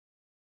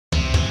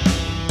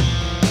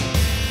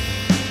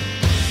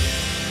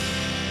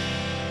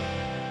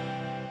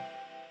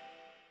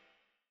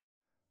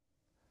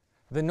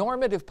The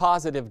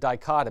normative-positive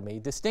dichotomy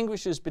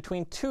distinguishes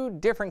between two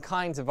different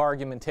kinds of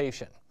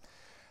argumentation.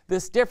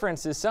 This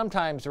difference is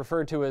sometimes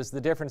referred to as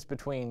the difference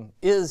between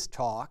is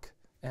talk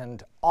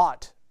and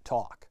ought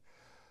talk.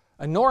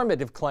 A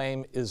normative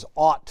claim is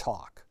ought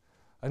talk.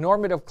 A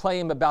normative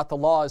claim about the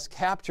law is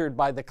captured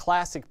by the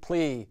classic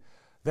plea,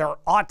 there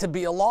ought to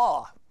be a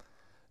law.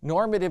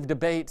 Normative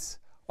debates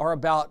are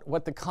about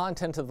what the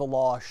content of the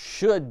law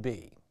should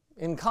be.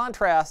 In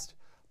contrast,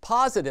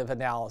 positive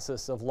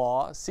analysis of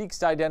law seeks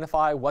to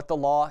identify what the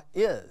law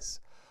is.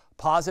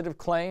 Positive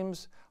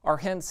claims are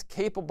hence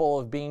capable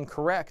of being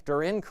correct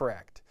or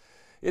incorrect.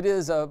 It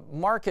is a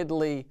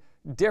markedly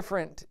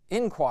different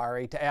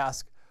inquiry to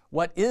ask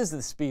what is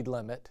the speed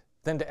limit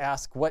than to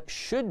ask what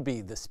should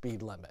be the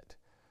speed limit.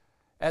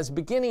 As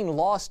beginning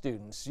law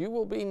students, you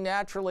will be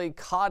naturally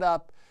caught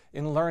up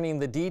in learning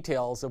the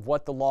details of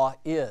what the law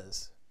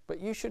is, but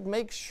you should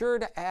make sure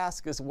to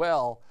ask as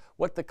well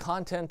what the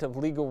content of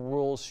legal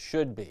rules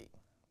should be.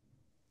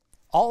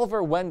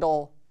 Oliver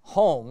Wendell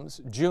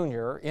Holmes,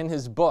 Jr., in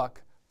his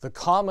book, The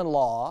Common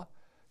Law,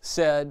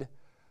 said,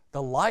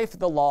 "The life of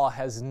the law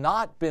has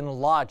not been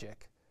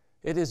logic,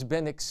 it has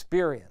been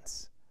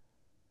experience.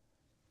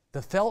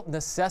 The felt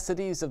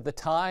necessities of the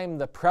time,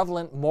 the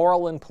prevalent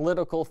moral and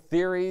political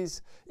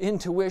theories,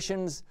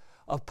 intuitions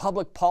of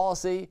public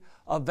policy,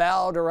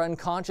 avowed or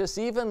unconscious,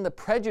 even the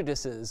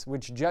prejudices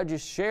which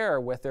judges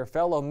share with their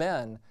fellow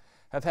men,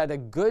 have had a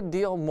good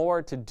deal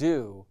more to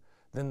do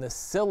than the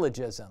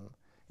syllogism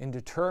in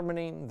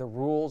determining the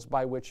rules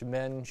by which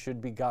men should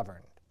be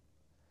governed."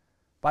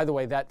 By the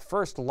way, that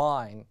first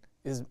line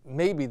is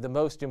maybe the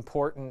most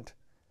important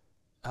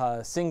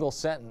single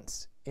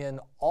sentence in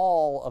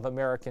all of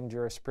American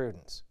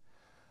jurisprudence.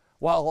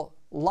 While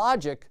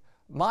logic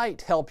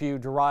might help you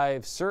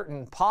derive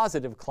certain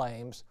positive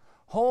claims,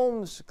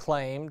 Holmes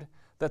claimed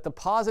that the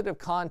positive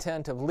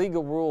content of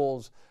legal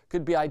rules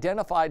could be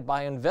identified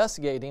by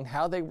investigating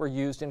how they were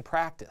used in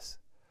practice.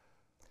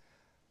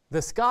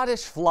 The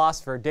Scottish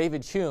philosopher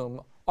David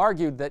Hume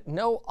argued that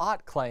no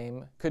ought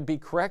claim could be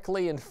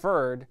correctly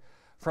inferred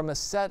from a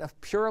set of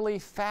purely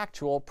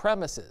factual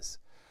premises.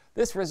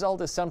 This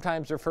result is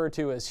sometimes referred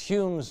to as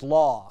Hume's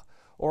law,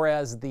 or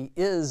as the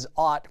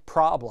is-ought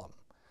problem.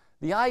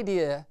 The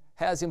idea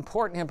has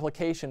important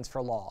implications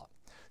for law.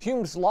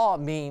 Hume's law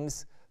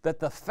means that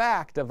the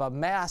fact of a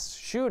mass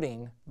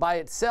shooting by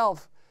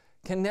itself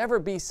can never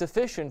be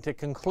sufficient to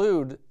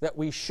conclude that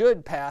we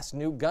should pass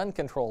new gun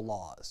control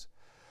laws.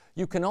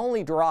 You can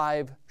only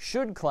derive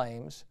should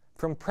claims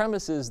from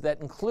premises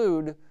that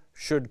include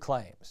should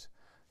claims.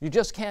 You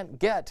just can't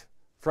get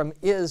from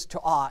is to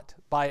ought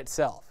by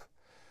itself.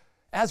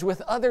 As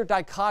with other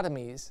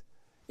dichotomies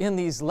in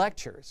these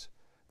lectures,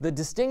 the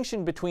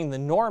distinction between the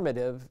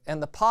normative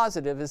and the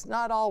positive is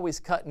not always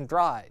cut and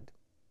dried.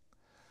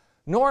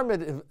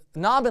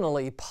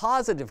 Nominally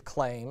positive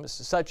claims,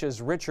 such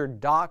as Richard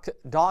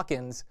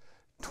Dawkins'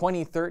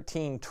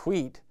 2013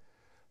 tweet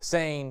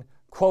saying,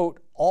 quote,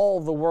 "All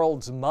the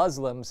world's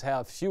Muslims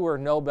have fewer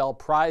Nobel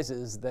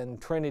Prizes than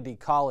Trinity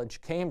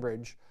College,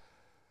 Cambridge.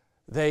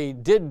 They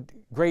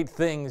did great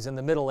things in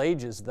the Middle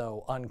Ages,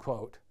 though,"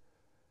 unquote,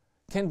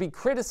 can be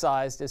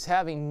criticized as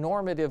having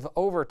normative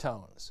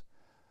overtones.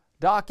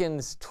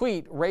 Dawkins'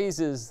 tweet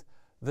raises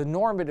the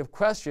normative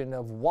question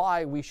of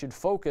why we should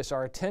focus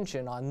our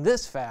attention on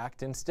this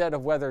fact instead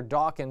of whether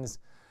Dawkins'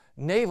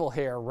 navel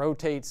hair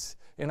rotates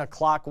in a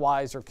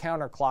clockwise or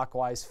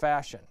counterclockwise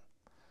fashion.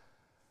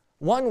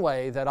 One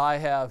way that I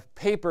have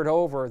papered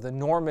over the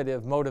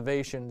normative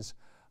motivations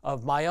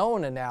of my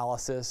own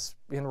analysis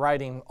in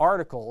writing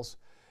articles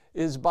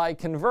is by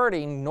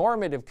converting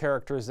normative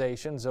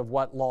characterizations of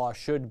what law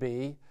should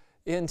be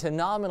into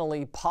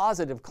nominally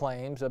positive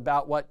claims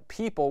about what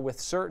people with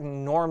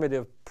certain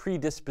normative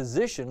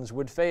predispositions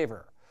would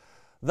favor.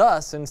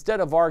 Thus, instead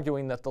of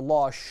arguing that the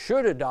law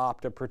should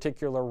adopt a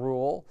particular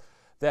rule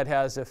that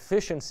has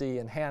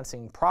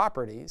efficiency-enhancing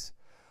properties,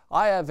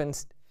 I have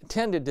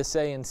intended to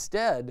say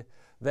instead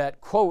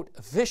that, quote,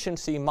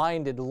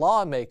 efficiency-minded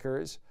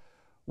lawmakers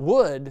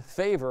would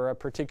favor a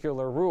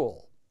particular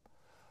rule.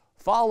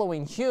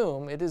 Following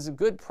Hume, it is a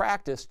good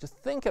practice to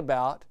think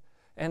about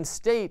and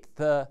state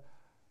the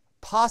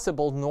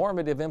possible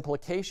normative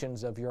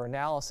implications of your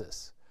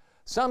analysis.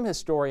 Some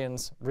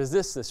historians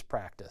resist this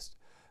practice.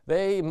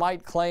 They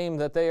might claim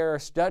that they are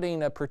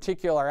studying a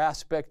particular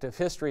aspect of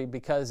history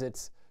because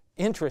it's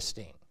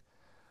interesting.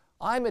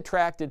 I'm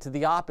attracted to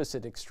the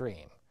opposite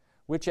extreme,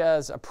 which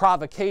as a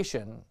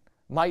provocation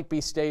might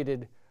be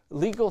stated,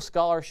 legal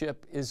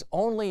scholarship is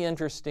only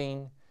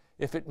interesting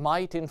if it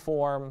might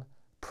inform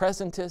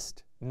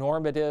presentist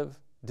normative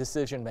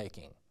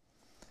decision-making.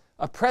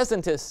 A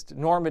presentist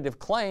normative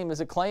claim is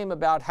a claim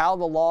about how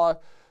the law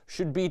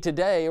should be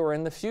today or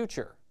in the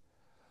future.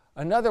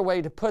 Another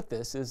way to put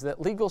this is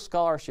that legal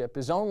scholarship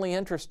is only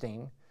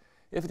interesting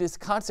if it is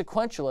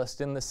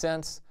consequentialist in the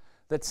sense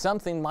that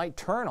something might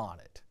turn on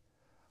it.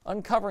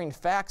 Uncovering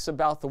facts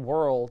about the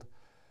world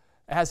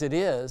as it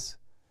is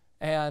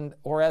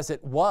or as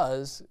it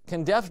was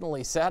can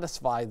definitely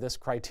satisfy this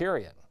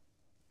criterion.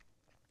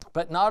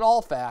 But not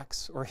all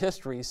facts or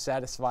histories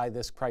satisfy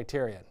this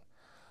criterion.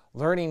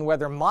 Learning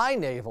whether my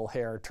navel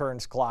hair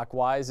turns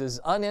clockwise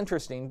is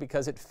uninteresting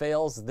because it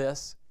fails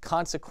this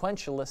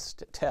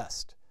consequentialist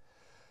test.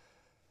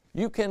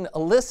 You can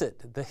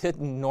elicit the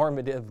hidden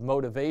normative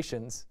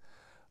motivations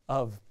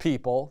of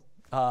people.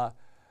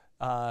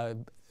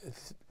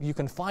 You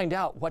can find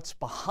out what's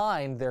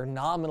behind their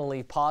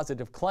nominally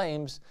positive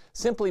claims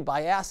simply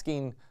by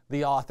asking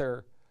the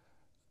author,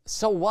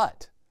 so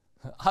what?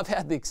 I've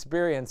had the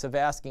experience of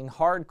asking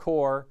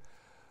hardcore,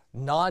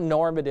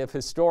 non-normative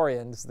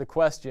historians the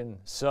question,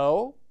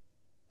 so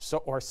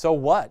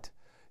what?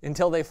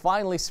 Until they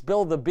finally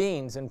spill the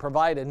beans and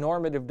provide a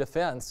normative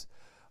defense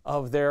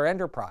of their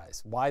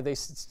enterprise, why they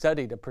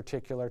studied a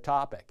particular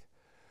topic.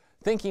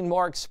 Thinking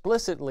more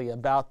explicitly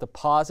about the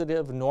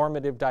positive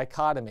normative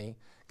dichotomy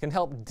can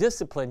help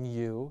discipline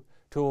you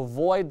to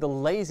avoid the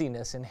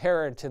laziness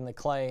inherent in the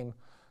claim,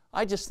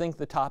 I just think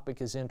the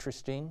topic is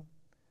interesting.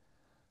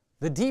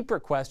 The deeper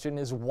question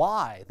is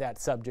why that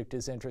subject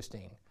is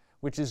interesting,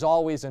 which is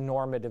always a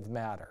normative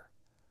matter.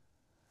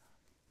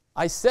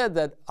 I said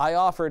that I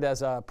offered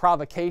as a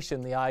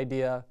provocation the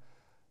idea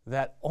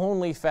that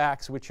only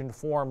facts which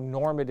inform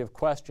normative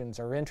questions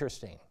are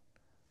interesting.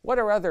 What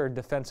are other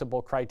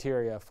defensible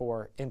criteria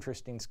for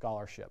interesting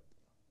scholarship?